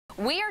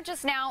We are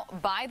just now,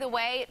 by the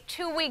way,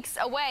 2 weeks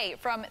away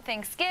from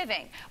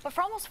Thanksgiving. But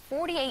for almost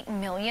 48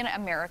 million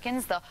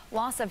Americans, the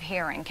loss of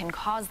hearing can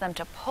cause them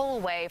to pull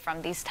away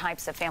from these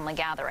types of family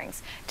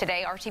gatherings.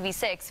 Today,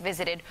 RTV6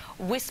 visited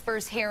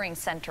Whispers Hearing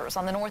Centers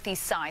on the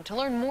Northeast Side to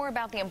learn more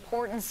about the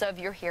importance of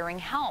your hearing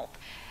health.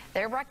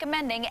 They're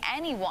recommending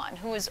anyone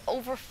who is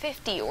over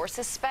 50 or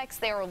suspects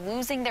they are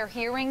losing their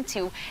hearing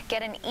to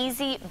get an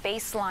easy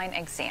baseline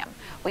exam.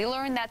 We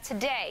learned that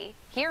today,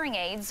 hearing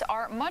aids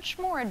are much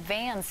more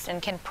advanced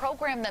and can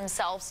program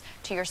themselves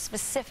to your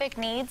specific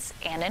needs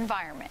and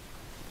environment.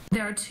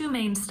 There are two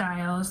main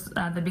styles,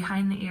 the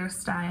behind the ear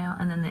style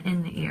and then the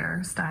in the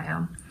ear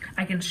style.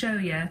 I can show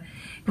you.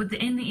 With the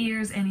in the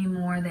ears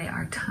anymore, they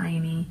are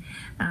tiny.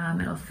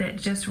 It'll fit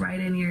just right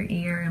in your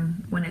ear,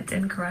 and when it's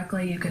in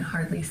correctly, you can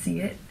hardly see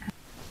it.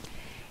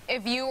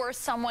 If you or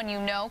someone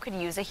you know could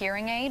use a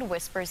hearing aid,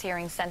 Whispers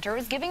Hearing Center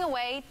is giving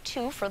away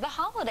 2 for the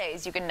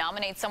holidays. You can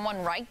nominate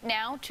someone right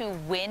now to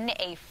win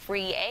a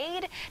free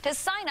aid. To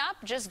sign up,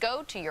 just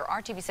go to your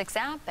RTV6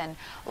 app and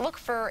look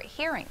for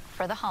Hearing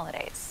for the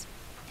Holidays.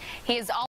 He is